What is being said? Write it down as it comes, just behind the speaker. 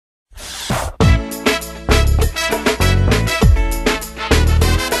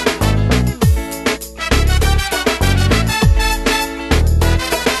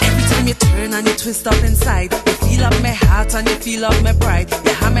feel of my pride.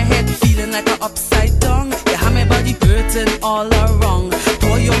 You have my head feeling like a upside down. You have my body hurting all around.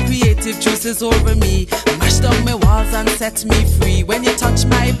 Pour your creative juices over me, mash down my walls and set me free. When you touch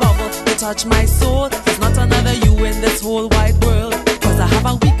my bubble, you touch my soul. There's not another you in this whole wide world. Cause I have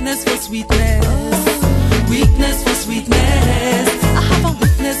a weakness for sweetness. Weakness for sweetness. I have a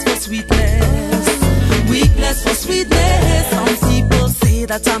weakness for sweetness. Weakness for sweetness. Some people say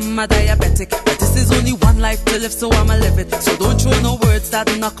that I'm a diabetic, but this is only one life to live, so I'ma live it. So don't throw no words that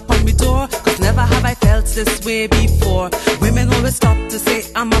knock upon me door, cause never have I felt this way before. Women always stop to say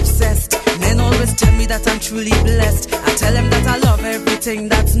I'm obsessed. Men always tell me that I'm truly blessed. I tell them that I love everything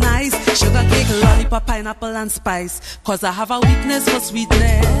that's nice. Sugar cake, lollipop, pineapple and spice. Cause I have a weakness for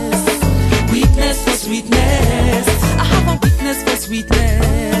sweetness. Weakness for sweetness. I have a weakness for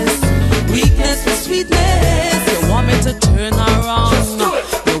sweetness. Weakness for sweetness. You want me to turn around,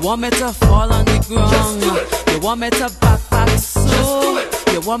 you want me to fall on the ground, you want me to backpack so,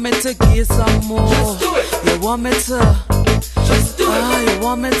 you want me to give some more, you want me to, you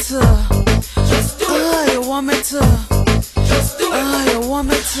want me to, you want me to, you want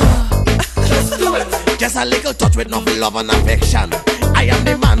me to. Just a little touch with nothing love and affection. I am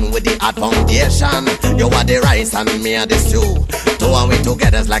the man with the hard foundation. You are the rice and me are the stew. Two and we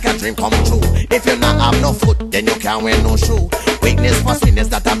together's like a dream come true. If you not have no foot, then you can't wear no shoe. Weakness for sweetness,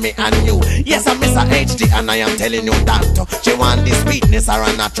 that I me and you. Yes, I'm Mr. HD and I am telling you that she want the sweetness or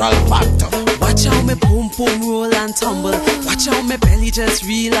a natural factor. Watch how me boom boom roll and tumble. Watch how me belly just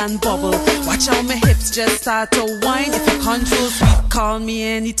reel and bubble. Watch how me hips just start to whine. If you control sweet, call me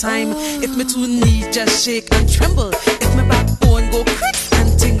anytime. If me two knees just shake and tremble. If my backbone go crick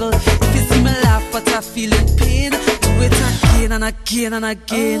and tingle. If you see me laugh but I feel in pain, do it again and again and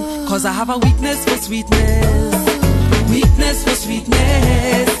again. Cause I have a weakness for sweetness. Weakness for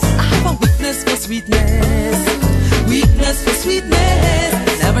sweetness. I have a weakness for sweetness. Weakness for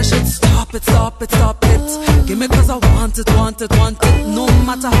sweetness. Never should stop it, stop it, stop it. Give me cause I want it, want it, want it. No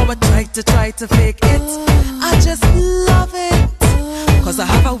matter how I try to fake it, I just love it. Cause I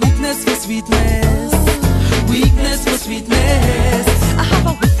have a weakness for sweetness. Weakness for sweetness. I have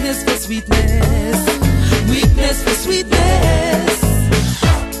a weakness for sweetness. Weakness for sweetness.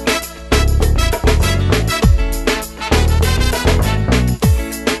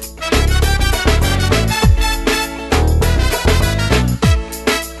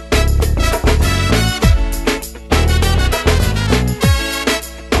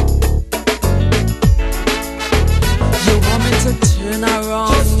 Turn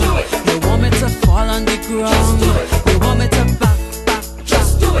around, you want me to fall on the ground, you want me to back,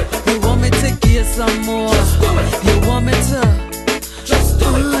 just do it. You want me to give some more, just do it. You want me to, just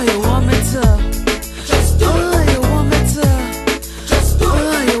do it. You want me to, just do it. You want me to, just do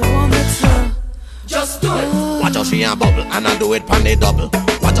it. You want me to, just do it. Watch how she a bubble and I do it pan the double.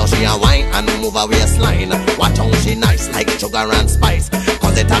 Watch how she a wine and move her waistline. Watch how she nice like sugar and spice.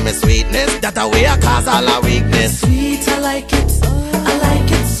 Cause it a me sweetness, that a way I cause all her weakness. Sweet, I like it.